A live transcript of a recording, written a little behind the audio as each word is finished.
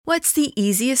What's the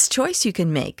easiest choice you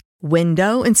can make?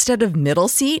 Window instead of middle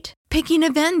seat? Picking a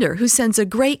vendor who sends a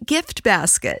great gift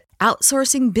basket?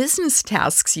 Outsourcing business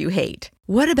tasks you hate?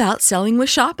 What about selling with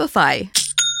Shopify?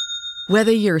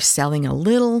 Whether you're selling a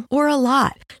little or a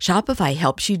lot, Shopify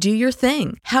helps you do your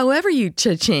thing, however you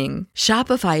cha-ching.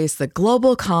 Shopify is the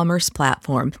global commerce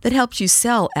platform that helps you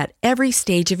sell at every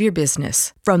stage of your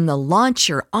business. From the launch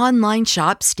your online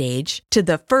shop stage to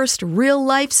the first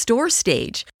real-life store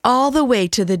stage, all the way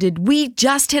to the did we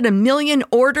just hit a million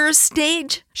orders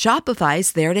stage.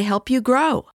 Shopify's there to help you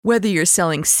grow. Whether you're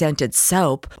selling scented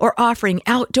soap or offering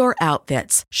outdoor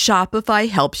outfits, Shopify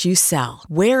helps you sell.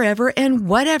 Wherever and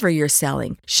whatever you're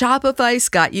selling, Shopify's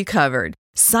got you covered.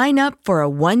 Sign up for a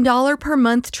 $1 per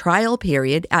month trial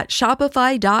period at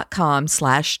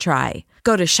shopify.com/try.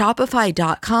 Go to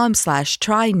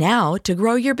shopify.com/try now to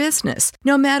grow your business,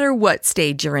 no matter what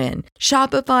stage you're in.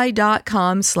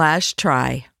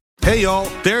 Shopify.com/try. Hey y'all,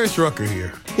 Darius Rucker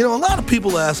here. You know, a lot of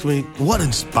people ask me, what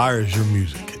inspires your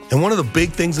music? And one of the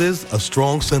big things is a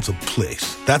strong sense of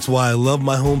place. That's why I love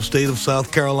my home state of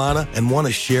South Carolina and want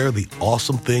to share the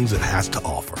awesome things it has to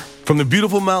offer. From the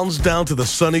beautiful mountains down to the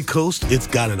sunny coast, it's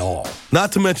got it all.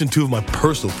 Not to mention two of my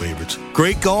personal favorites,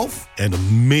 great golf and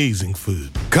amazing food.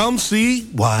 Come see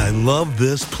why I love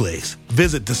this place.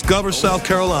 Visit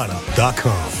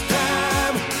discoversouthcarolina.com.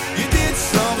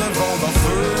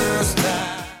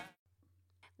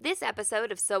 This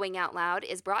episode of Sewing Out Loud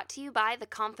is brought to you by The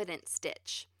Confident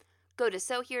Stitch. Go to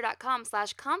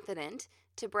sewhere.com/confident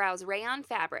to browse rayon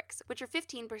fabrics, which are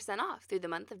 15% off through the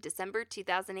month of December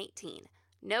 2018.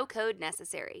 No code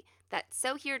necessary. That's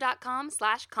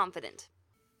sewhere.com/confident.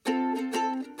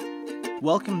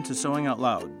 Welcome to Sewing Out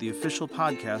Loud, the official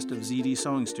podcast of ZD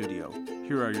Sewing Studio.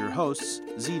 Here are your hosts,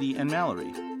 ZD and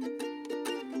Mallory.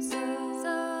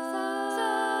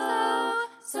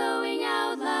 Sewing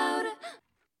Out Loud.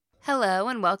 Hello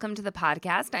and welcome to the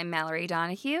podcast. I'm Mallory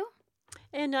Donahue.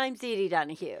 And I'm ZD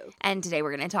Donahue. And today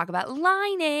we're going to talk about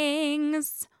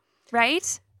linings,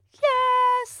 right?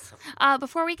 Yes.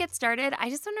 Before we get started, I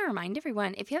just want to remind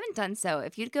everyone, if you haven't done so,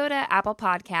 if you'd go to Apple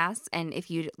Podcasts and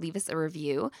if you'd leave us a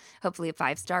review, hopefully a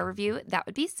 5-star review, that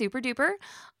would be super duper.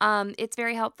 It's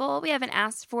very helpful. We haven't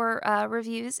asked for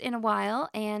reviews in a while,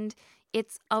 and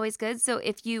it's always good. So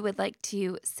if you would like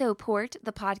to support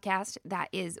the podcast, that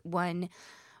is one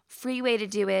free way to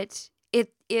do it.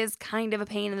 It is kind of a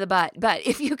pain in the butt, but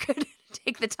if you could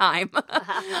take the time,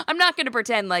 I'm not going to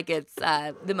pretend like it's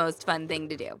the most fun thing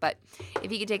to do, but if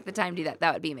you could take the time to do that,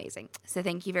 that would be amazing. So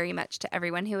thank you very much to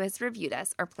everyone who has reviewed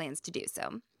us or plans to do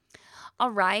so.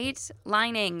 All right,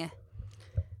 lining.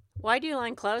 Why do you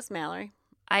line clothes, Mallory?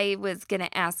 I was going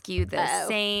to ask you the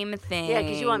same thing. Yeah,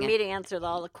 because you want me to answer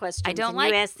all the questions. I don't and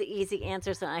like... You ask the easy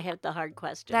answers, and I have the hard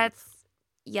questions.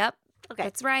 Yep. Okay.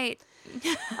 That's right.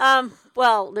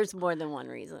 Well, there's more than one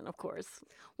reason, of course.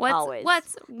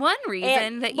 What's one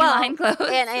reason that you line clothes?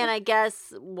 And I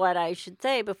guess what I should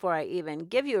say before I even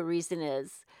give you a reason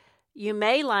is you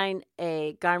may line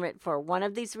a garment for one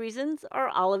of these reasons or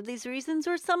all of these reasons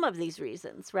or some of these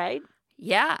reasons, right?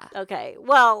 Yeah. Okay.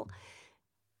 Well,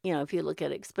 you know, if you look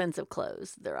at expensive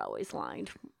clothes, they're always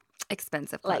lined.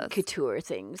 Expensive clothes. Like couture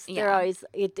things. Yeah. They're always,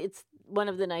 it's one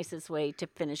of the nicest way to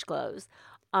finish clothes.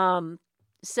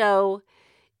 So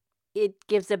it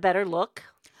gives a better look.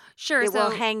 Sure. It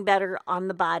will hang better on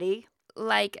the body.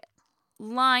 Like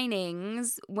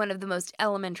linings, one of the most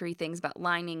elementary things about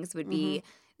linings would be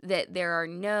that there are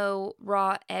no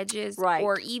raw edges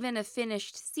or even a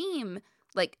finished seam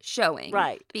like showing.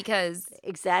 Right. Because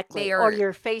exactly. Or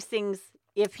your facings,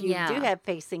 if you do have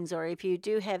facings or if you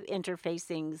do have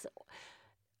interfacings,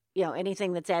 you know,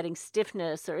 anything that's adding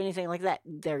stiffness or anything like that,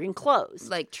 they're enclosed.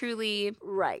 Like truly,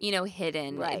 you know,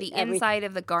 hidden. Right. The inside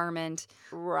of the garment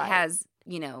has,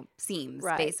 you know, seams,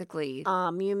 basically.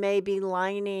 You may be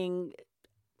lining,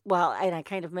 well, and I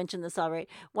kind of mentioned this already.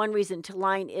 One reason to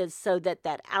line is so that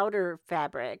that outer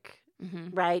fabric,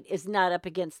 is not up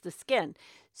against the skin.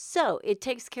 So it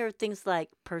takes care of things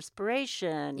like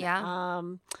perspiration. Yeah.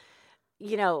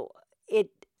 You know,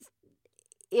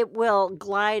 it will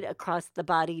glide across the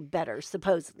body better,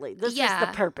 supposedly. This is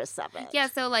the purpose of it. Yeah,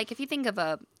 so like if you think of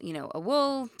a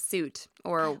wool suit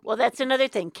or... Well, that's another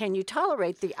thing. Can you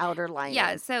tolerate the outer lining?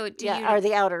 Yeah, so or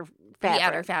the outer fabric. The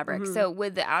outer fabric. So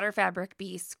would the outer fabric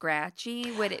be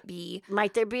scratchy? Would it be...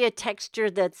 Might there be a texture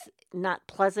that's not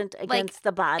pleasant against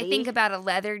the body? I think about a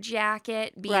leather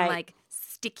jacket being like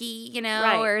sticky, you know,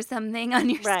 Right. or something on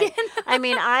your Right. skin. I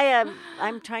mean,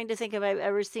 I'm trying to think if I've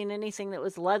ever seen anything that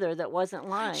was leather that wasn't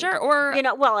lined. Sure, or You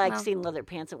know, well, I've well- seen leather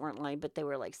pants that weren't lined, but they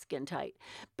were like skin tight.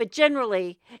 But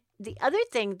generally, the other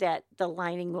thing that the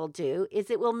lining will do is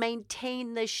it will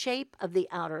maintain the shape of the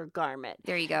outer garment.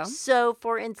 There you go. So,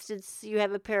 for instance, you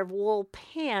have a pair of wool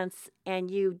pants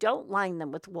and you don't line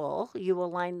them with wool. You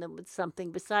will line them with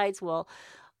something besides wool.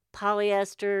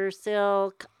 Polyester,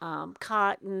 silk,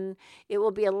 cotton. It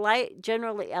will be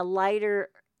generally a lighter,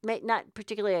 not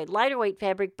particularly a lighter weight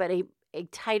fabric, but a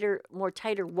more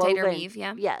tighter woven. Tighter weave,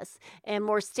 yeah. Yes, and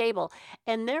more stable.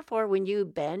 And therefore, when you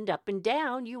bend up and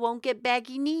down, you won't get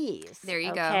baggy knees. There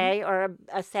you go. Okay, or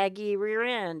a saggy rear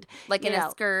end. Like in you a know.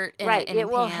 skirt and Right, in it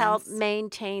will help pants.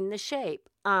 maintain the shape.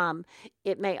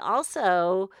 It may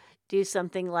also do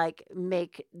something like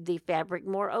make the fabric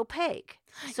more opaque.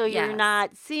 So you're Yes.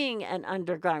 not seeing an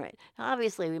undergarment. Now,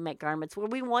 obviously, we make garments where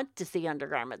we want to see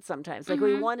undergarments sometimes. Like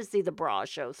we Mhm. want to see the bra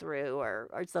show through or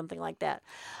something like that.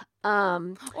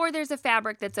 Or there's a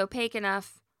fabric that's opaque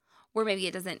enough where maybe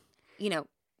it doesn't, you know,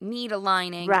 need a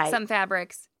lining. Right. Some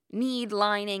fabrics need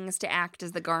linings to act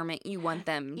as the garment you want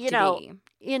them You to know, be.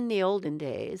 in the olden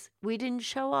days, we didn't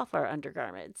show off our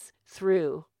undergarments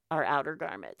through our outer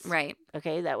garments. Right.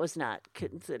 Okay, that was not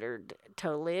considered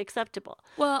totally acceptable.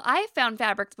 Well, I found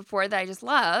fabrics before that I just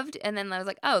loved, and then I was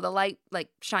like, oh, the light like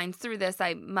shines through this.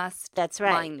 I must That's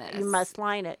right. line this. You must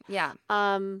line it. Yeah.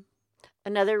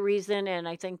 Another reason, and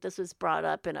I think this was brought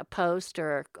up in a post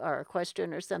or a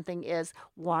question or something, is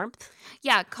warmth.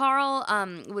 Yeah, Carl,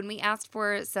 when we asked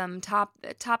for some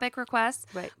topic requests,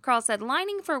 Right. Carl said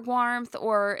lining for warmth,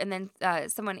 and then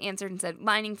someone answered and said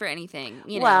lining for anything,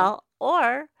 you know. Well,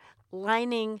 or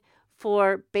lining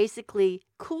for basically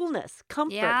coolness,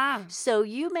 comfort. Yeah. So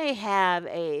you may have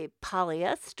a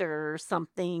polyester or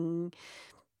something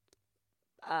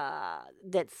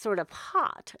that's sort of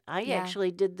hot. I Yeah.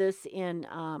 actually did this in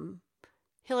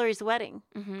Hillary's wedding.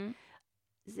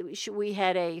 Mm-hmm. We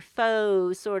had a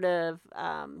faux sort of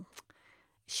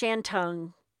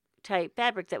shantung type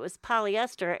fabric that was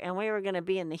polyester, and we were going to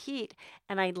be in the heat,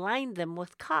 and I lined them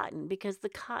with cotton because the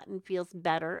cotton feels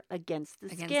better against the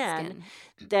skin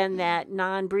than that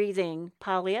non-breathing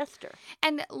polyester.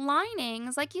 And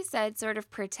linings, like you said, sort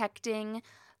of protecting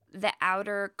the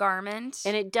outer garment.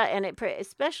 And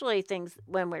especially things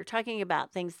when we're talking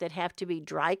about things that have to be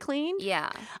dry cleaned.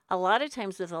 Yeah. A lot of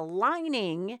times with a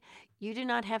lining, you do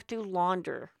not have to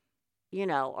launder,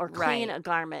 or clean Right. a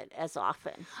garment as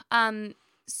often.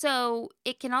 So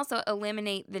it can also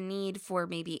eliminate the need for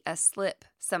maybe a slip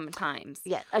sometimes.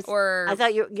 Yeah. Or I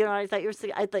thought you were going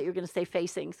to say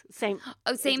facings. Same.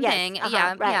 same Yes, thing. uh-huh,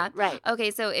 Yeah. right, Yeah. right.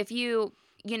 Okay. So if you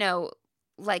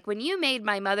like when you made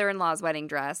my mother-in-law's wedding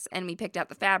dress and we picked out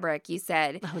the fabric, you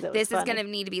said, Oh, that was this is funny. going to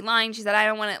need to be lined. She said, I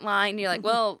don't want it lined. You're like,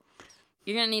 well,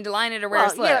 you're going to need to line it or wear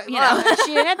a Well, slip.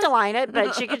 she didn't have to line it,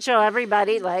 but she could show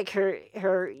everybody like her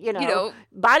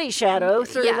body shadow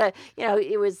through Yeah.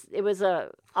 it was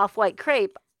a off-white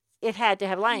crepe. It had to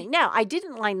have lining. Now, I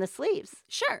didn't line the sleeves.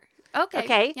 Sure. Okay.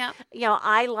 Okay. Yeah.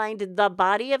 I lined the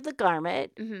body of the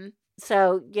garment. Mm-hmm.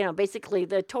 So, basically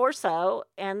the torso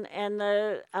and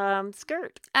the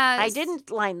skirt. I didn't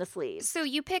line the sleeves. So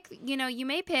you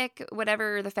may pick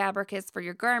whatever the fabric is for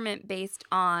your garment based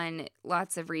on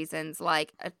lots of reasons,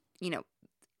 like,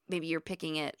 maybe you're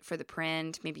picking it for the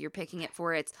print, maybe you're picking it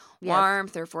for its Yes.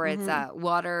 warmth or for its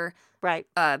water Right.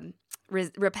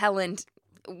 repellent,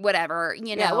 whatever,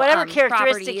 whatever characteristic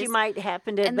properties. you might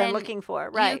happen to have And been then looking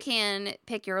for. Right. You can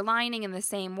pick your lining in the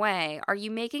same way. Are you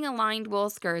making a lined wool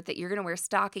skirt that you're going to wear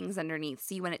stockings underneath,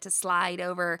 so you want it to slide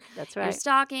over That's your right.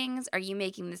 stockings? Are you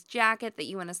making this jacket that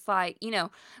you want to slide,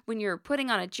 when you're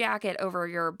putting on a jacket over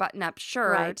your button-up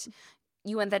shirt, Right.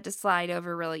 you want that to slide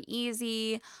over really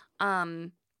easy.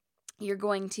 You're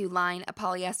going to line a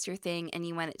polyester thing and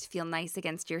you want it to feel nice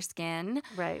against your skin.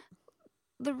 Right.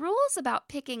 The rules about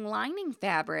picking lining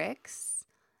fabrics,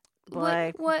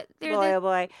 Boy. what they're Boy, oh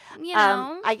boy. the,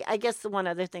 I guess the one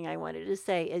other thing I wanted to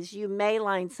say is you may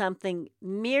line something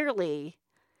merely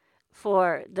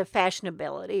for the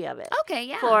fashionability of it. okay,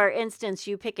 yeah. For instance,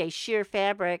 you pick a sheer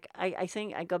fabric. I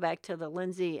think I go back to the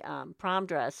Lindsay prom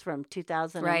dress from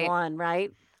 2001,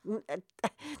 right?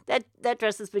 That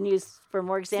dress has been used for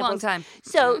more It's a long examples. time.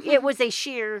 So it was a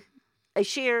sheer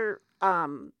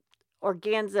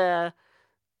organza,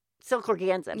 silk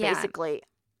organza, Yeah. basically.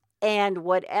 And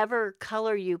whatever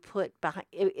color you put behind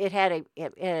it had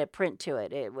a print to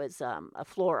it. It was a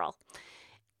floral.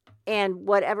 And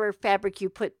whatever fabric you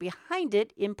put behind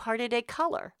it imparted a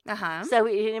color. Uh-huh. So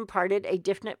it imparted a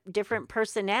different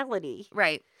personality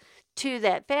Right. to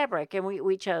that fabric, and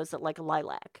we chose like a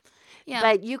lilac. Yeah.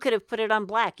 But you could have put it on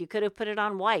black. You could have put it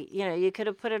on white. You could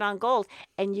have put it on gold,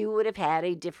 and you would have had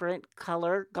a different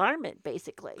color garment,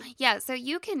 basically. Yeah, so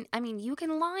you can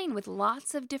line with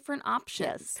lots of different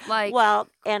options. Like, well,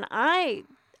 and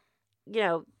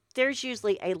there's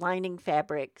usually a lining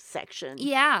fabric section.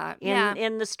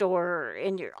 In the store,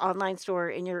 in your online store,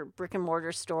 in your brick and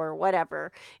mortar store,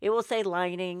 whatever. It will say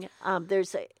lining.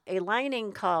 There's a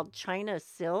lining called China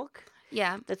silk.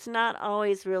 Yeah. That's not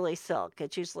always really silk.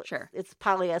 It's usually it's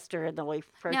polyester, and then we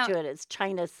refer to it as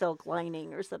China silk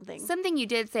lining or something. Something you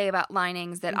did say about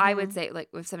linings that I would say, like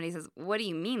if somebody says, what do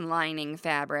you mean lining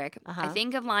fabric? I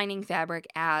think of lining fabric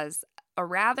as a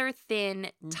rather thin,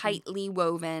 tightly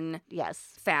woven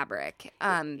fabric.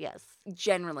 Yes.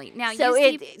 Generally. Now,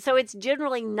 so it's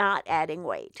generally not adding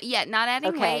weight. Yeah, not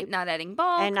adding weight, not adding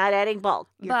bulk. And not adding bulk.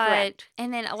 You're correct.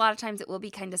 And then a lot of times it will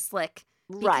be kind of slick.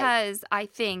 Because I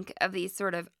think of these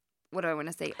sort of, what do I want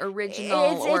to say,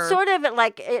 original It's sort of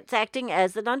like it's acting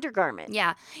as an undergarment.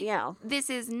 Yeah. Yeah. This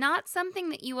is not something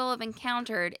that you will have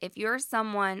encountered if you're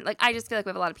someone, like I just feel like we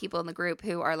have a lot of people in the group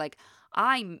who are like,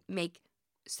 I make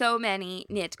so many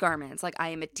knit garments. Like I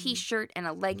am a t-shirt and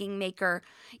a legging maker.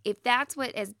 If that's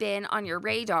what has been on your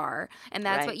radar and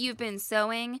that's what you've been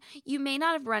sewing, you may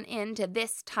not have run into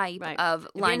this type of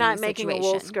lining situation. You're not making a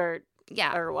wool skirt.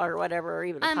 Yeah. Or whatever, or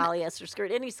even a polyester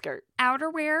skirt, any skirt.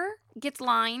 Outerwear gets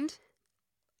lined.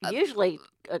 Usually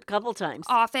a couple times.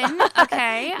 Often,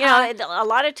 okay. A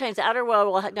lot of times outerwear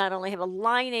will not only have a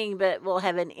lining, but will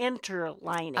have an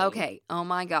interlining. Okay. Oh,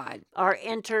 my God. Or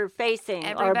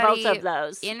interfacing, or both of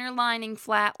those. Inner lining,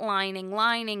 flat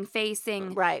lining,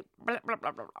 facing. Right. Blah, blah,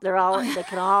 blah, blah. They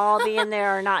can all be in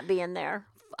there or not be in there.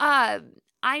 I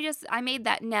made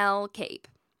that Nell cape.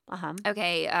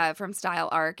 Okay, from Style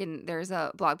Arc, and there's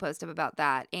a blog post about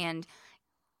that. And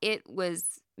it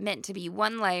was meant to be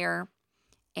one layer,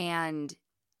 and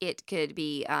it could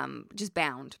be just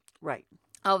bound. Right.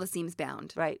 All the seams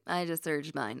bound. Right. I just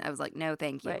urged mine. I was like, no,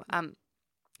 thank you. Right.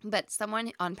 But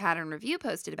someone on Pattern Review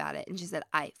posted about it, and she said,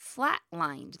 I flat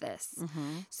lined this.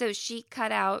 So she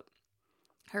cut out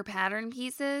her pattern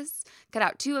pieces, cut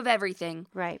out 2 of everything.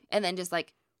 Right. And then just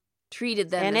like treated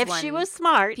them and as if one she was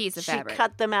smart, piece of she fabric.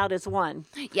 cut them out as one.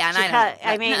 Yeah, and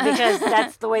I mean, because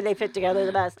that's the way they fit together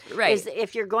the best. Right. Is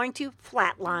if you're going to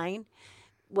flatline,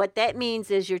 what that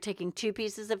means is you're taking 2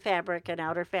 pieces of fabric, an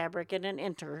outer fabric and an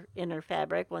inner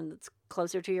fabric, one that's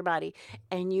closer to your body,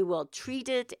 and you will treat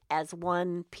it as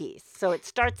one piece. So it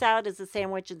starts out as a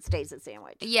sandwich and stays a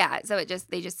sandwich. Yeah, so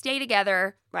they just stay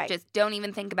together. Right. Just don't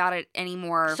even think about it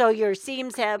anymore. So your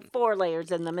seams have 4 layers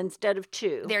in them instead of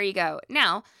 2. There you go.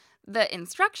 Now, the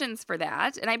instructions for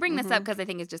that, and I bring this up because I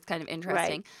think it's just kind of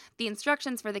interesting. Right. The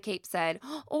instructions for the cape said,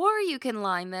 or you can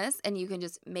line this and you can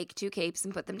just make 2 capes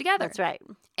and put them together. That's right.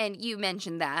 And you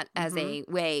mentioned that as a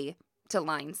way to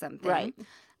line something. Right.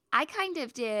 I kind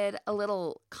of did a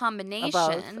little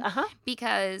combination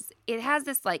because it has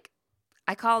this, like,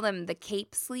 I call them the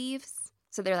cape sleeves.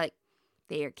 So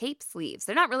they are cape sleeves.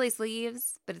 They're not really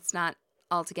sleeves, but it's not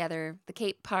altogether the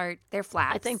cape part. They're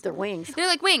flaps. I think they're wings. They're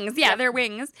like wings. Yeah, they're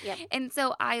wings. Yep. And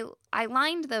so I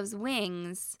lined those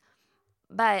wings,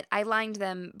 but I lined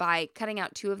them by cutting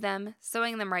out 2 of them,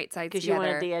 sewing them right sides together. Because you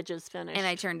wanted the edges finished. And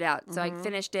I turned out. So I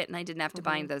finished it and I didn't have to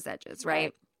bind those edges,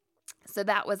 right? So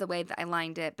that was a way that I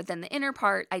lined it. But then the inner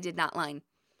part, I did not line.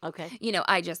 Okay.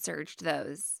 I just serged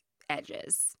those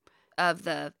edges of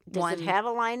the Does it have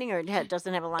a lining or it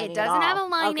doesn't have a lining It doesn't have a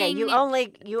lining. Okay,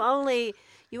 you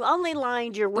only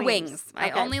lined your wings. The wings.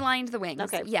 Okay. I only lined the wings.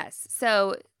 Okay. Yes.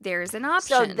 So there's an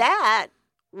option. So that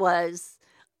was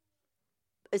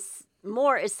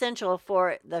more essential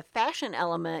for the fashion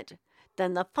element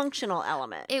than the functional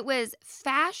element. It was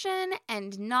fashion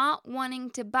and not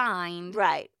wanting to bind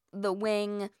the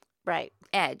wing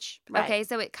edge. Right. Okay,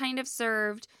 so it kind of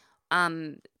served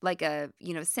like a,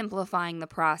 simplifying the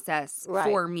process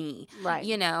for me. Right.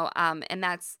 And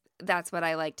that's what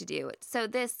I like to do. So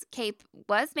this cape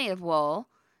was made of wool,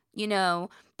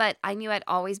 but I knew I'd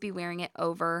always be wearing it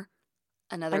over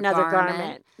another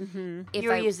garment. Mm-hmm.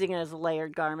 You're using it as a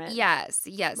layered garment. Yes.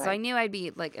 Right. So I knew I'd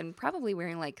be and probably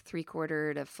wearing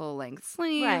 3/4 to full length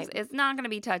sleeves. Right. It's not going to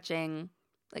be touching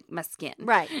my skin.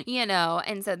 Right.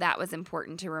 And so that was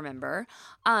important to remember.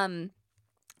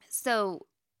 So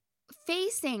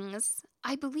facings,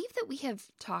 I believe that we have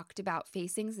talked about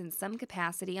facings in some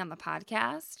capacity on the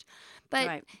podcast,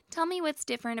 but tell me what's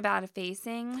different about a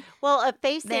facing. Well, a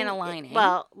facing than a lining.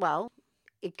 Well,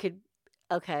 it could.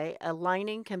 Okay, a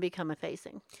lining can become a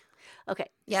facing. Okay,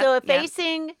 Yep, so a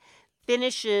facing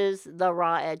finishes the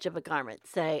raw edge of a garment,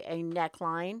 say a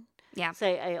neckline Yeah.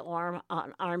 Say an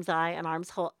arm's eye, an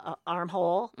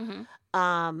armhole,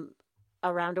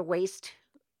 around a waist.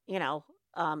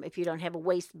 If you don't have a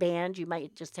waistband, you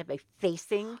might just have a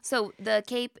facing. So the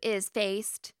cape is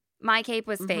faced. My cape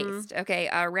was faced, okay,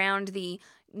 around the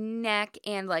neck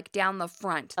and like down the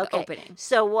front, the opening.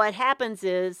 So what happens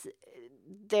is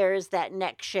there's that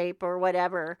neck shape or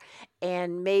whatever,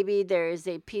 and maybe there's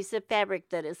a piece of fabric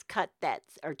that is cut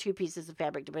or two pieces of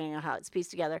fabric, depending on how it's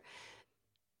pieced together.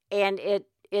 And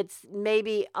it's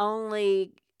maybe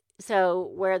only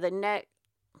where the neck,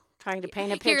 trying to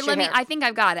paint a picture here. I think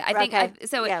I've got it.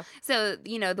 Yeah. So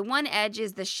the one edge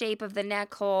is the shape of the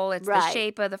neck hole. It's the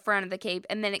shape of the front of the cape,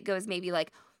 and then it goes maybe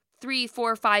like 3,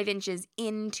 4, 5 inches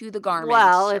into the garment.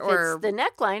 Well, if it's the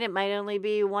neckline, it might only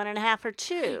be 1.5 or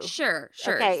 2. Sure.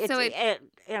 Okay, so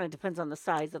it depends on the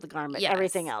size of the garment. Yes,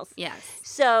 everything else. Yes.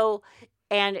 So,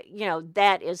 and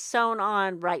that is sewn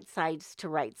on right sides to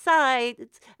right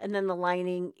sides, and then the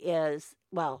lining is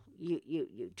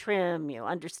you trim, you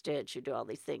understitch, you do all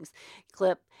these things,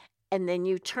 clip, and then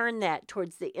you turn that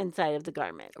towards the inside of the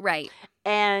garment. Right.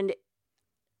 And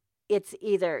it's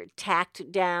either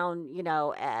tacked down,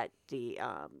 at the,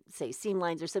 say, seam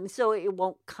lines or something, so it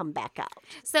won't come back out.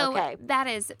 So that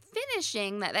is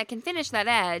finishing, that can finish that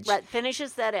edge. Right,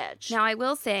 finishes that edge. Now, I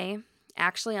will say,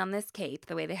 actually, on this cape,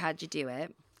 the way they had you do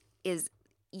it is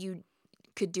you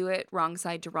could do it wrong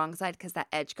side to wrong side because that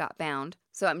edge got bound.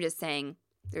 So I'm just saying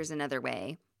there's another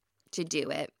way to do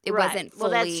it. It wasn't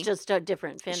fully... Well, that's just a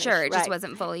different finish. Sure, it just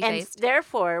wasn't fully faced. And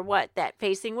therefore, what that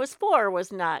facing was for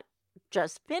was not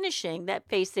just finishing. That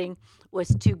facing was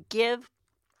to give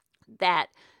that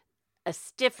a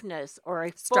stiffness or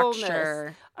a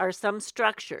fullness or some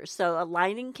structure. So a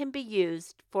lining can be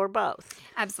used for both.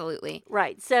 Absolutely.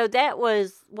 Right. So that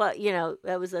was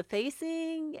that was a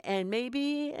facing and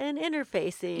maybe an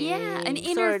interfacing. Yeah, an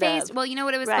interface. Well, you know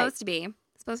what it was supposed to be?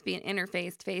 It's supposed to be an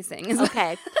interfaced facing.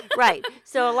 Okay. Right.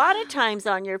 So a lot of times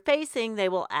on your facing, they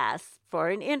will ask for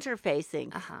an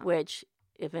interfacing, which,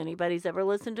 if anybody's ever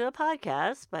listened to a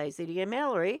podcast by ZD and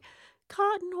Mallory,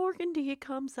 cotton organdy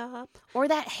comes up. Or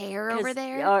that hair over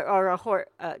there. Or a horse.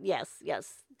 Yes.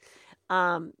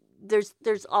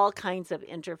 There's all kinds of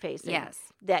interfacing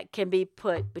that can be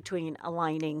put between a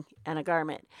lining and a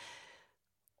garment.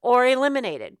 Or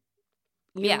eliminated.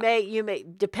 You may,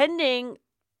 depending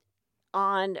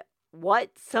on what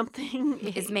something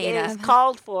is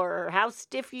called for, or how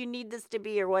stiff you need this to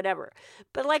be, or whatever.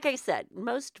 But like I said,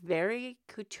 most very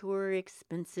couture,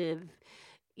 expensive,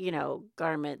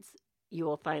 garments you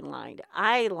will find lined.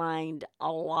 I lined a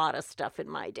lot of stuff in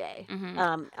my day.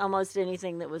 Almost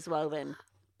anything that was woven,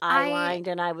 I lined,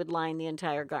 and I would line the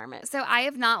entire garment. So I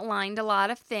have not lined a lot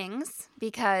of things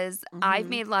because I've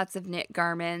made lots of knit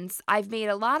garments. I've made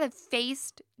a lot of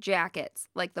faced jackets,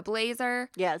 like the blazer.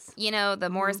 Yes. The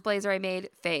Morris blazer I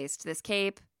made, faced. This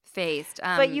cape, faced.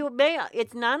 But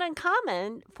it's not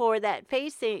uncommon for that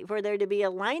facing, for there to be a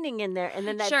lining in there, and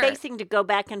then that facing to go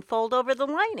back and fold over the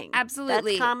lining.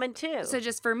 Absolutely. That's common too. So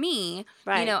just for me,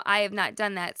 I have not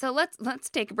done that. So let's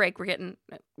take a break.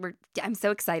 I'm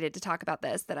so excited to talk about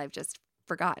this that I've just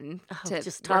forgotten to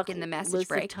just work in the message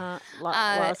break.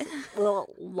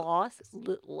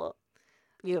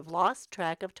 You have lost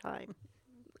track of time.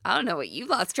 I don't know what you've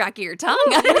lost track of your tongue.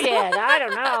 I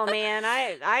don't know, man.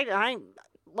 I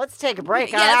let's take a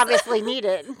break. Yes. I obviously need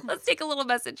it. Let's take a little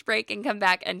message break and come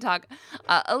back and talk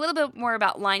a little bit more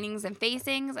about linings and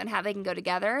facings and how they can go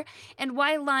together, and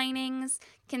why linings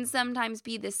can sometimes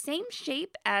be the same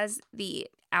shape as the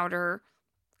outer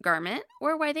garment,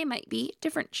 or why they might be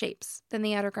different shapes than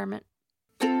the outer garment.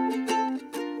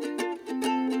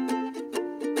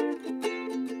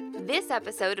 This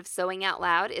episode of Sewing Out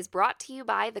Loud is brought to you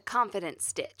by The Confident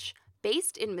Stitch.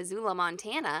 Based in Missoula,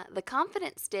 Montana, The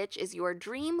Confident Stitch is your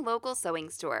dream local sewing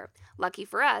store. Lucky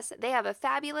for us, they have a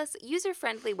fabulous,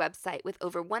 user-friendly website with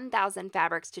over 1,000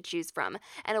 fabrics to choose from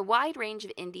and a wide range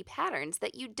of indie patterns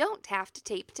that you don't have to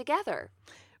tape together.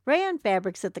 Rayon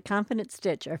fabrics at The Confident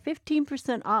Stitch are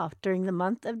 15% off during the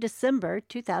month of December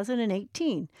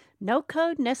 2018. No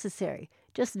code necessary.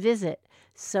 Just visit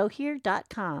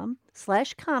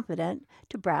sewhere.com/confident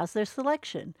to browse their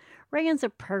selection. Rayons are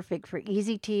perfect for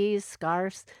easy tees,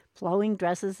 scarves, flowing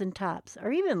dresses and tops,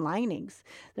 or even linings.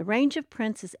 The range of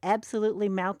prints is absolutely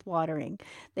mouth-watering.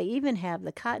 They even have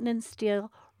the Cotton and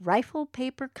Steel Rifle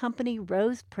Paper Company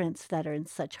rose prints that are in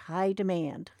such high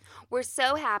demand. We're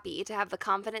so happy to have The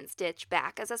Confident Stitch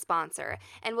back as a sponsor,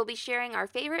 and we'll be sharing our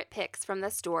favorite picks from the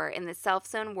store in the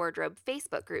Self-Sewn Wardrobe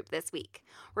Facebook group this week.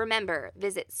 Remember,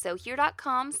 visit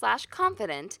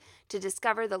sewhere.com/confident to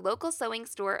discover the local sewing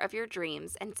store of your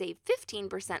dreams and save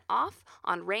 15% off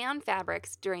on rayon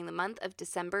fabrics during the month of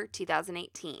December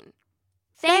 2018.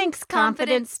 Thanks,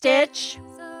 Confident Stitch.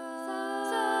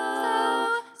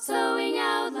 Sewing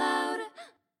out loud.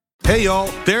 Hey y'all,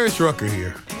 Darius Rucker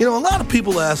here. A lot of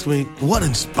people ask me, what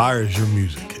inspires your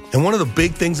music? And one of the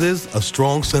big things is a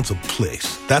strong sense of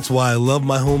place. That's why I love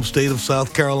my home state of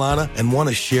South Carolina and want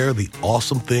to share the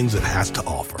awesome things it has to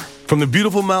offer. From the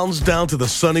beautiful mountains down to the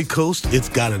sunny coast, it's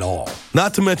got it all.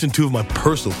 Not to mention two of my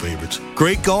personal favorites,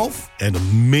 great golf and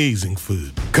amazing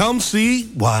food. Come see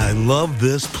why I love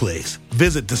this place.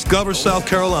 Visit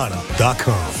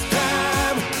discoversouthcarolina.com.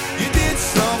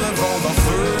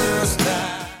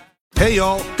 Hey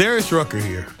y'all, Darius Rucker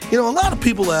here. A lot of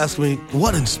people ask me,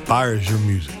 what inspires your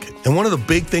music? And one of the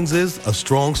big things is a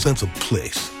strong sense of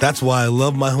place. That's why I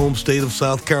love my home state of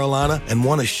South Carolina and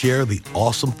want to share the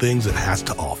awesome things it has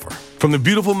to offer. From the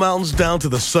beautiful mountains down to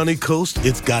the sunny coast,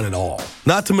 it's got it all.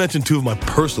 Not to mention two of my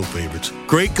personal favorites,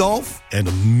 great golf and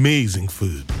amazing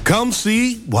food. Come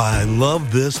see why I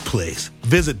love this place.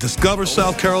 Visit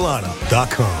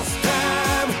discoversouthcarolina.com.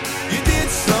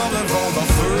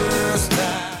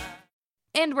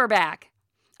 And we're back.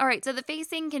 All right, so the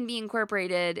facing can be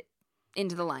incorporated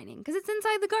into the lining because it's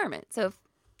inside the garment. So if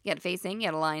you got a facing, you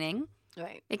got a lining.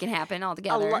 Right. It can happen all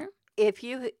together.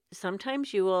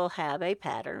 Sometimes you will have a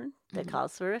pattern that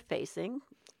calls for a facing.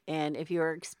 And if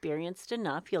you're experienced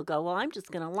enough, you'll go, well, I'm just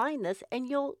going to line this, and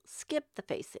you'll skip the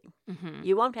facing. Mm-hmm.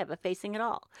 You won't have a facing at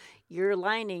all. Your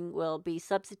lining will be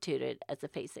substituted as a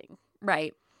facing.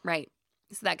 Right.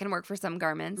 So that can work for some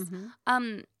garments.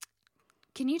 Mm-hmm.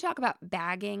 Can you talk about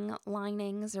bagging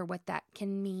linings or what that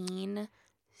can mean?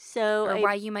 Or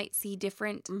why you might see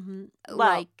different,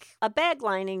 a bag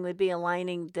lining would be a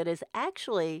lining that is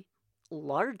actually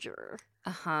larger,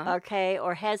 okay,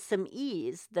 or has some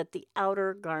ease that the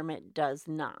outer garment does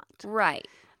not. Right.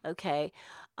 Okay.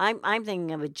 I'm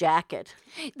thinking of a jacket.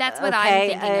 That's what I'm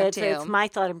thinking of, too. It's my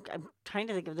thought. I'm trying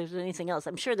to think if there's anything else.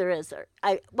 I'm sure there is.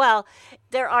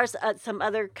 There are some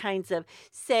other kinds of,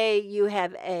 say you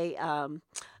have a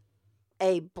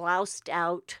bloused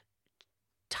out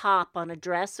top on a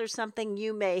dress or something,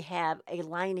 you may have a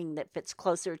lining that fits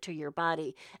closer to your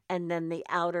body, and then the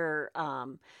outer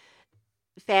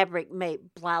fabric may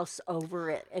blouse over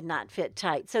it and not fit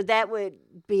tight. So that would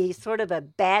be sort of a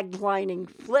bagged lining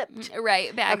flipped.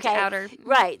 Right, bagged outer.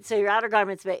 Right, so your outer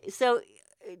garment's so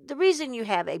the reason you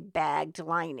have a bagged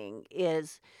lining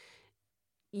is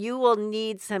you will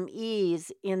need some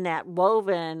ease in that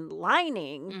woven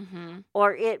lining,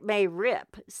 or it may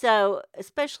rip. So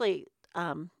especially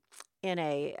in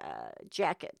a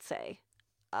jacket, say,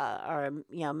 or a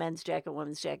men's jacket,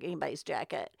 women's jacket, anybody's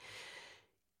jacket,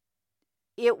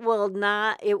 it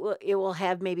will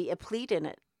have maybe a pleat in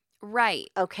it, right?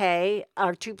 Okay,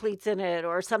 or two pleats in it,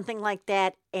 or something like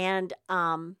that, and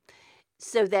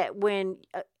so that when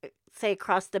say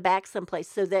across the back someplace,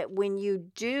 so that when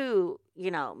you do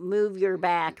move your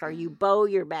back, or you bow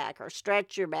your back, or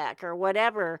stretch your back, or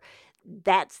whatever,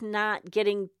 that's not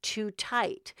getting too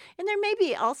tight. And there may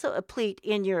be also a pleat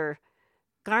in your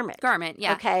garment.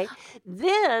 Yeah. Okay.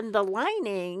 Then the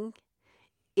lining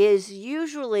is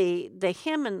usually, the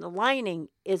hem and the lining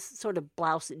is sort of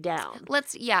bloused down.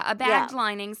 A bagged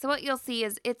lining. So what you'll see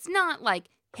is it's not like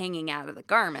hanging out of the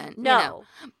garment. No.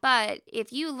 But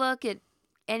if you look at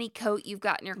any coat you've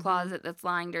got in your closet that's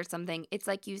lined or something, it's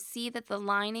like you see that the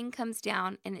lining comes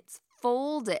down and it's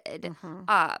folded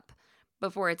up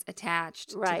before it's attached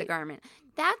to the garment.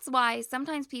 That's why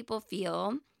sometimes people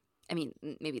feel,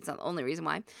 maybe it's not the only reason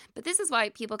why, but this is why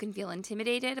people can feel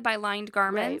intimidated by lined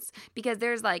garments, because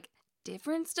there's like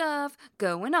different stuff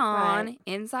going on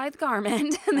inside the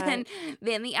garment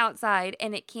than the outside.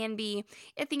 And it can be,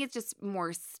 I think it's just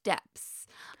more steps.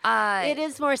 It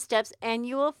is more steps, and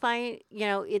you will find,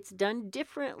 it's done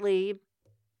differently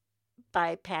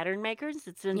by pattern makers.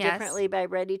 It's done differently by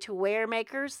ready-to-wear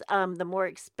makers. The more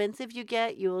expensive you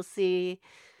get, you will see,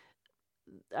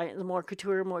 the more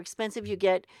couture, more expensive you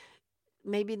get,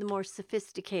 maybe the more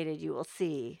sophisticated you will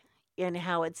see in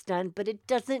how it's done, but it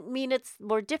doesn't mean it's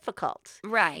more difficult.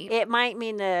 Right. It might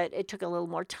mean that it took a little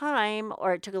more time,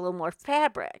 or it took a little more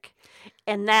fabric.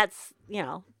 And that's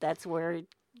where it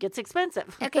gets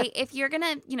expensive. Okay, if you're going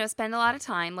to, spend a lot of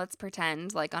time, let's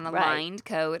pretend like on a lined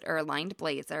coat or a lined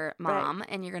blazer, Mom,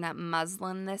 and you're going to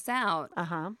muslin this out.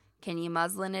 Can you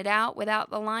muslin it out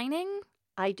without the lining?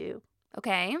 I do.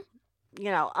 Okay.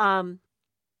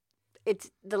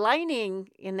 It's the lining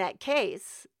in that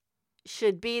case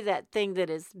should be that thing that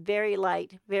is very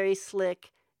light, very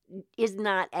slick, is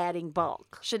not adding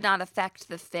bulk. Should not affect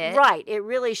the fit. Right. It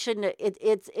really shouldn't.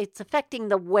 It's affecting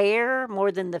the wear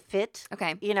more than the fit.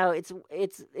 Okay.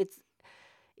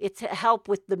 It's help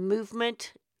with the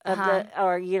movement of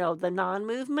the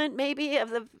non-movement maybe of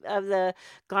the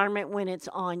garment when it's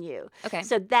on you. Okay.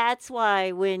 So that's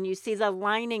why when you see the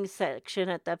lining section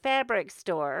at the fabric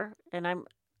store, and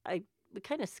we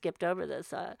kind of skipped over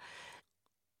this,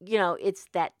 it's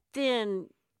that thin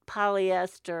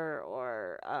polyester,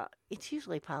 or it's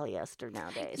usually polyester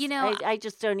nowadays. I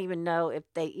just don't even know if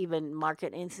they even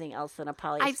market anything else than a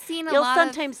polyester. I've seen You'll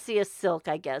sometimes see a silk,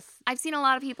 I guess. I've seen a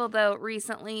lot of people though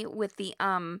recently with the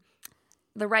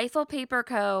Rifle Paper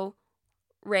Co.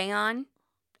 rayon.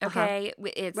 Okay,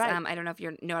 it's right. I don't know if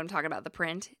you know what I'm talking about, the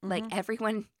print. Like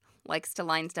everyone likes to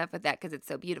line stuff with that because it's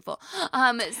so beautiful.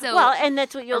 And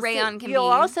that's what you'll rayon see. can You'll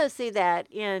be... also see that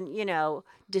in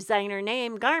designer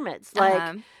name garments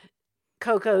like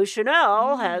Coco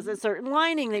Chanel has a certain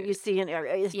lining that you see in there.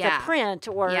 It's the print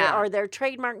or their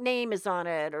trademark name is on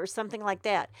it or something like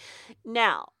that.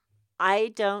 Now,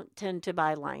 I don't tend to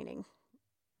buy lining.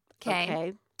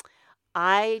 Okay.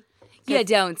 You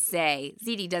don't say.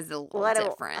 ZD does it a little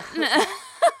different.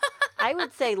 I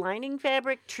would say lining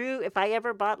fabric, true. If I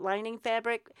ever bought lining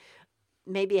fabric,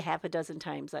 maybe a half a dozen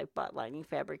times I've bought lining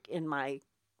fabric in my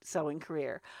sewing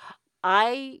career.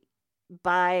 I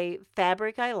buy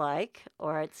fabric I like,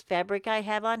 or it's fabric I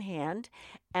have on hand,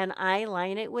 and I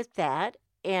line it with that,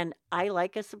 and I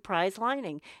like a surprise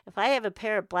lining. If I have a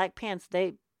pair of black pants,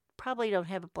 they probably don't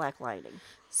have a black lining.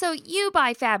 So you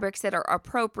buy fabrics that are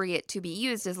appropriate to be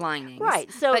used as linings.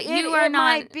 Right. So but it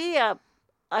might be a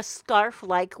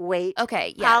scarf-like weight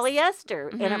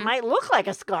polyester, and it might look like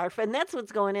a scarf, and that's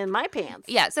what's going in my pants.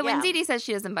 Yeah, so when ZD says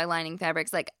she doesn't buy lining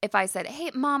fabrics, like if I said,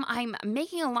 hey, Mom, I'm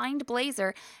making a lined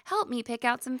blazer, help me pick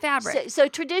out some fabric. So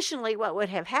traditionally what would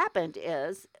have happened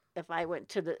is if I went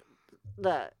to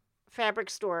the fabric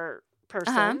store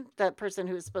person, the person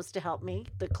who's supposed to help me,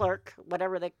 the clerk,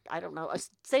 whatever I don't know, a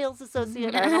sales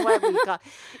associate, I don't know, whatever you call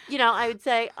it. I would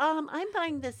say, I'm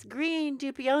buying this green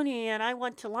Dupioni and I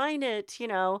want to line it,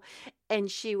 and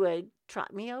she would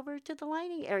trot me over to the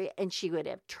lining area and she would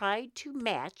have tried to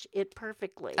match it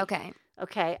perfectly. Okay.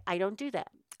 I don't do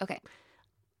that. Okay.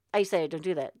 I say I don't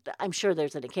do that. I'm sure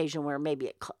there's an occasion where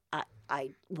maybe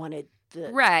I wanted the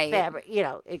fabric,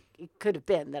 it could have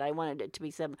been that I wanted it to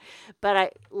be similar.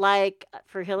 But like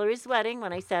for Hillary's wedding,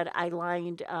 when I said I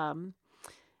lined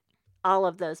all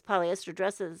of those polyester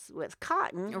dresses with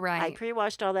cotton, I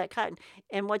pre-washed all that cotton.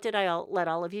 And what did I let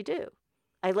all of you do?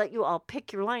 I let you all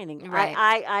pick your lining. Right.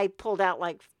 I pulled out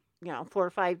 4 or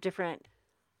 5 different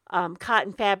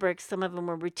cotton fabrics. Some of them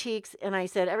were boutiques. And I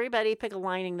said, everybody pick a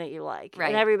lining that you like. Right.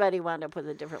 And everybody wound up with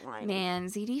a different lining. Man,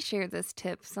 ZD shared this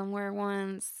tip somewhere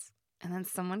once. And then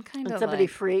someone somebody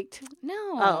freaked?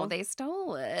 No, they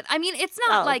stole it. I mean, it's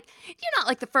not like, you're not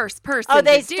like the first person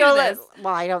they to do stole this. It.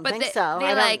 Well, I don't think so.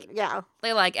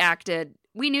 They acted,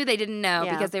 we knew they didn't know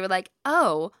because they were like,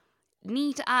 oh,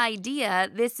 neat idea.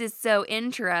 This is so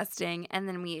interesting. And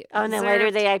then and then later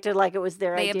they acted like it was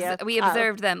their idea. We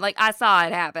observed them. Like, I saw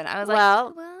it happen. I was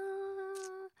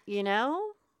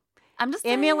I'm just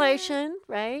emulation,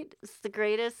 right? It's the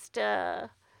greatest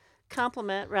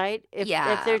compliment, right? If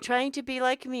they're trying to be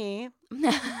like me,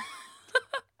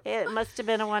 it must have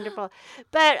been a wonderful.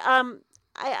 But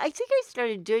I think I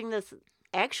started doing this.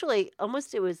 Actually,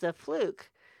 almost it was a fluke.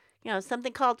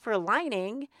 Something called for a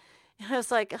lining, and I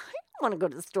was like, I don't want to go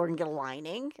to the store and get a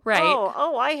lining. Right?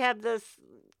 Oh, I have this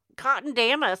cotton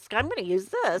damask. I'm going to use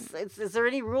this. Is there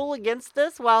any rule against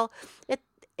this? Well,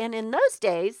 And in those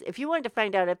days, if you wanted to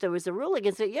find out if there was a rule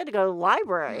against it, you had to go to the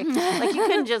library. You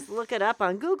couldn't just look it up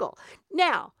on Google.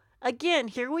 Now, again,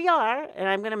 here we are, and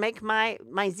I'm going to make my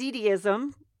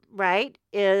ZDism, right,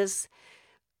 is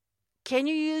can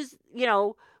you use,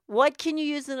 what can you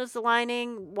use as a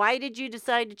lining? Why did you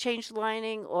decide to change the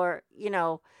lining? Or,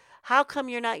 how come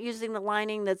you're not using the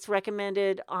lining that's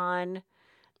recommended on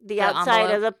the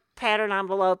outside of the pattern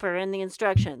envelope or in the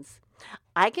instructions?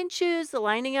 I can choose the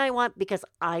lining I want because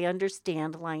I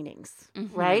understand linings,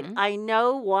 right? I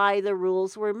know why the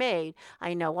rules were made.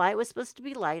 I know why it was supposed to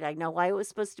be light. I know why it was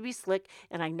supposed to be slick.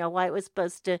 And I know why it was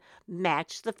supposed to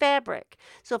match the fabric.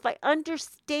 So if I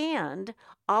understand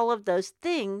all of those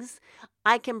things,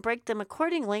 I can break them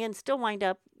accordingly and still wind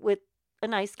up with a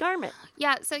nice garment.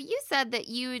 Yeah, so you said that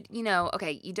you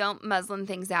don't muslin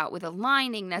things out with a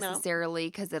lining necessarily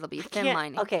because it'll be thin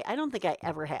lining. Okay, I don't think I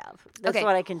ever have. That's Okay,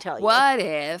 what I can tell you. What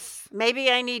if?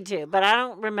 Maybe I need to, but I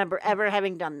don't remember ever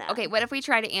having done that. Okay, what if we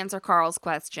try to answer Carl's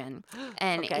question?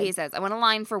 And he says, "I want a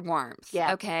line for warmth."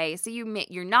 Yeah. Okay, so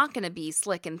you're not going to be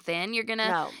slick and thin. You're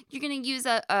gonna use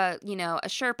a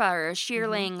Sherpa or a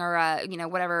shearling or a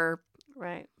whatever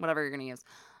you're gonna use.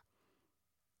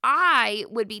 I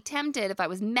would be tempted if I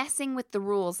was messing with the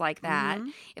rules like that,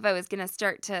 if I was going to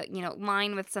start to,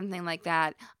 line with something like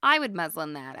that, I would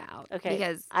muslin that out. Okay.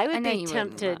 Because I would be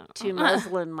tempted to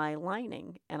muslin my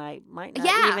lining, and I might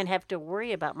not even have to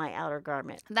worry about my outer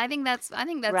garment. I think that's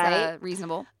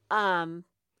reasonable. And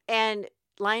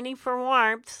lining for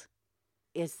warmth,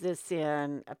 is this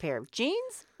in a pair of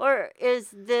jeans, or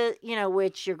is the,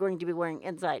 which you're going to be wearing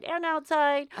inside and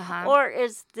outside, or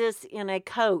is this in a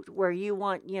coat where you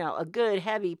want, a good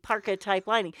heavy parka type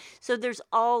lining? So there's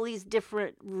all these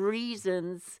different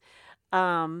reasons,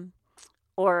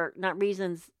 or not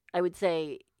reasons, I would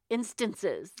say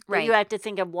instances that you have to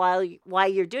think of why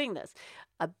you're doing this.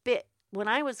 When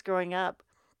I was growing up,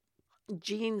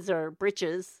 jeans or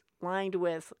breeches lined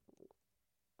with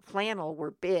flannel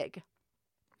were big.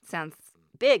 Sounds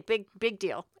big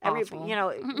deal. Awful.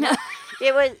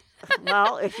 It was,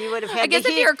 well, if you would have had I guess the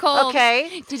if heat, you're cold,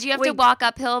 okay. Did you have to walk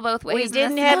uphill both ways? We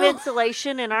didn't have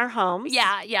insulation in our homes.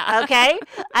 Yeah. Okay.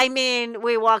 I mean,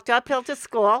 we walked uphill to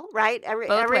school, right?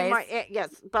 Both ways.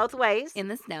 Yes, both ways. In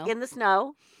the snow. In the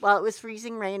snow. Well, it was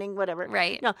freezing, raining, whatever.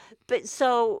 Right. No, but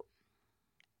so,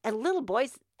 and little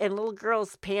boys and little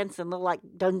girls' pants and little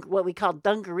what we call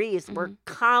dungarees were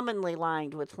commonly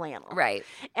lined with flannel. Right.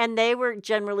 And they were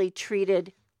generally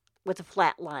treated with a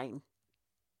flat line.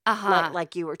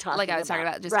 Like you were talking about. Like I was talking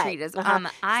about, just treated.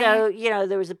 So,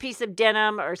 there was a piece of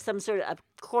denim or some sort of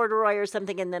corduroy or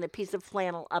something, and then a piece of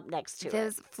flannel up next to it.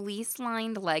 Those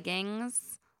fleece-lined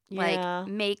leggings,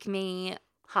 make me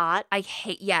hot. I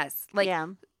hate,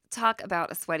 talk about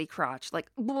a sweaty crotch. I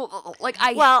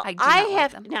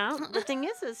have now. The thing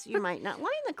is you might not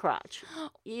line the crotch.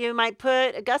 You might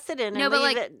put a gusset in and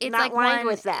leave it not lined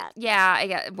with that. Yeah, I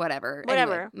get whatever.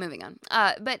 Whatever. Anyway, moving on.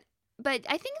 But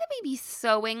I think that maybe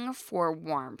sewing for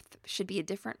warmth should be a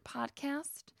different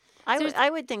podcast. I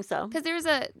would think so. Because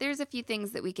there's a few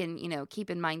things that we can keep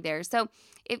in mind there. So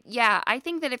I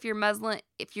think that if you're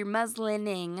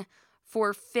muslining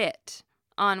for fit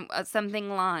on something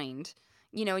lined,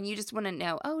 and you just want to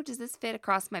know, does this fit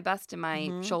across my bust and my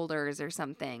shoulders or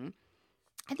something?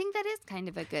 I think that is kind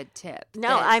of a good tip.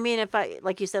 No, I mean, if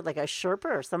like you said, like a Sherpa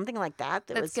or something like that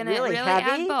was really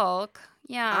heavy, add bulk.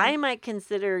 Yeah, I might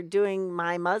consider doing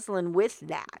my muslin with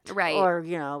that. Right. Or,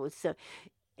 so.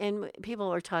 And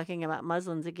people are talking about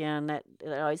muslins again. That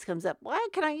always comes up. Why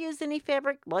can I use any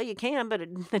fabric? Well, you can, but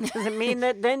that doesn't mean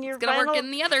that then you're going to work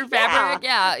in the other fabric.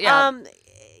 Yeah.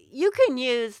 You can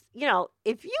use,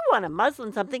 if you want to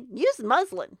muslin something, use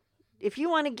muslin. If you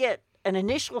want to get an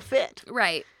initial fit.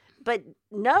 Right. But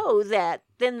know that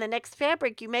then the next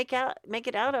fabric you make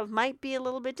it out of might be a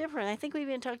little bit different. I think we've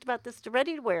even talked about this to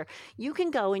ready to wear. You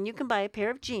can go and you can buy a pair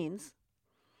of jeans,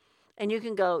 and you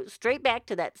can go straight back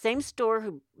to that same store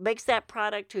who makes that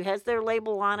product, who has their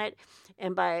label on it,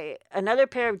 and buy another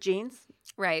pair of jeans.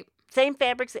 Right. Same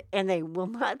fabrics, and they will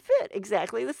not fit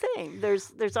exactly the same.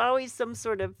 There's always some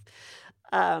sort of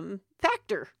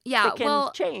factor that can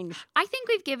change. I think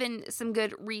we've given some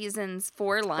good reasons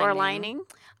for lining.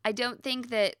 I don't think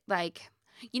that,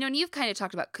 and you've kind of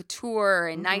talked about couture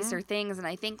and nicer things, and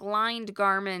I think lined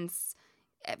garments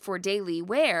for daily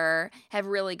wear have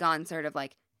really gone sort of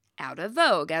out of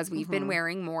vogue as we've been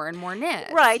wearing more and more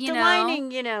knits. Right. The lining,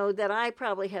 that I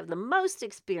probably have the most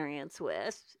experience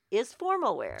with is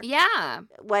formal wear. Yeah.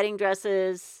 Wedding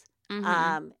dresses.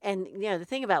 And the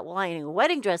thing about lining a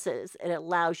wedding dress is it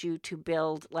allows you to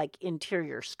build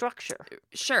interior structure.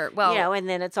 Sure. Well, and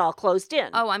then it's all closed in.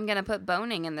 Oh, I'm going to put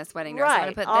boning in this wedding dress. Right.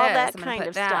 I'm going to put all this. that I'm kind put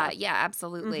of that. stuff. Yeah,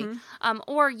 absolutely.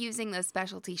 Or using those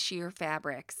specialty sheer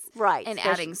fabrics. Right. And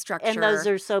adding structure. And those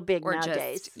are so big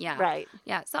nowadays. Right.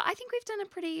 Yeah. So I think we've done a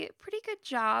pretty good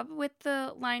job with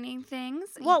the lining things.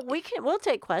 Well, we'll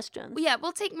take questions. Yeah,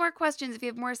 we'll take more questions if you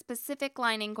have more specific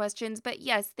lining questions. But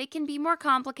yes, they can be more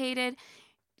complicated.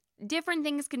 Different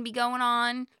things can be going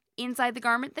on inside the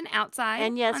garment than outside.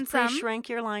 And yes, pre-shrink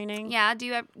your lining. Yeah,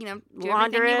 do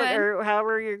launder it or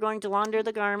however you're going to launder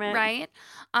the garment. Right.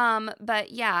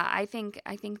 But yeah, I think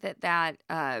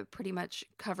that pretty much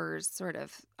covers sort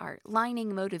of our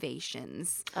lining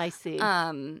motivations. I see.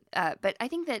 But I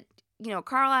think that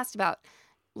Carl asked about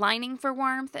lining for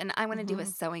warmth, and I want to do a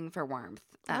sewing for warmth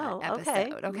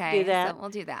episode. Okay. Do that. So we'll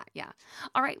do that. Yeah.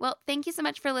 All right. Well, thank you so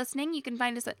much for listening. You can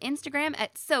find us on Instagram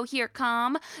at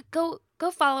SewHereCom. Go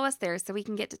follow us there so we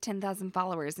can get to 10,000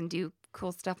 followers and do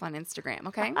cool stuff on Instagram.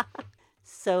 Okay.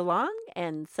 So long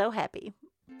and so happy.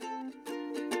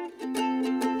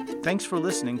 Thanks for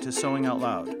listening to Sewing Out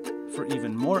Loud. For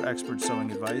even more expert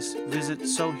sewing advice, visit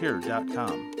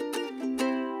sewhere.com.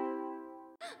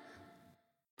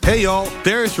 Hey y'all,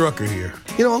 Darius Rucker here.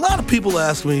 A lot of people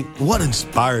ask me, what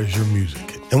inspires your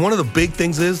music? And one of the big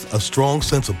things is a strong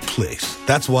sense of place.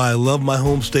 That's why I love my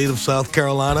home state of South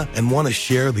Carolina and want to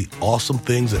share the awesome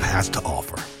things it has to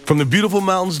offer. From the beautiful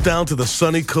mountains down to the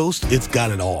sunny coast, it's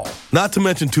got it all. Not to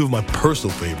mention two of my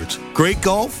personal favorites, great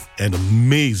golf and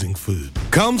amazing food.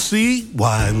 Come see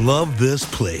why I love this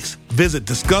place. Visit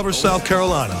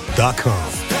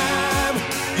discoversouthcarolina.com.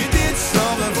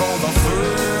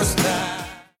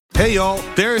 Hey y'all,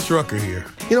 Darius Rucker here.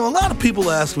 A lot of people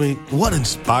ask me, what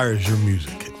inspires your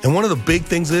music? And one of the big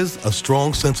things is a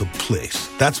strong sense of place.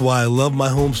 That's why I love my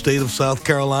home state of South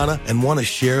Carolina and want to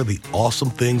share the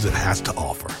awesome things it has to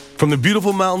offer. From the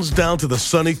beautiful mountains down to the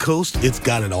sunny coast, it's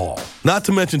got it all. Not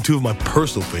to mention two of my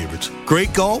personal favorites,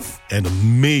 great golf and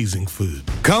amazing food.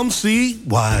 Come see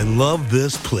why I love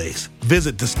this place.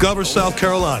 Visit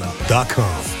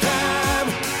discoversouthcarolina.com.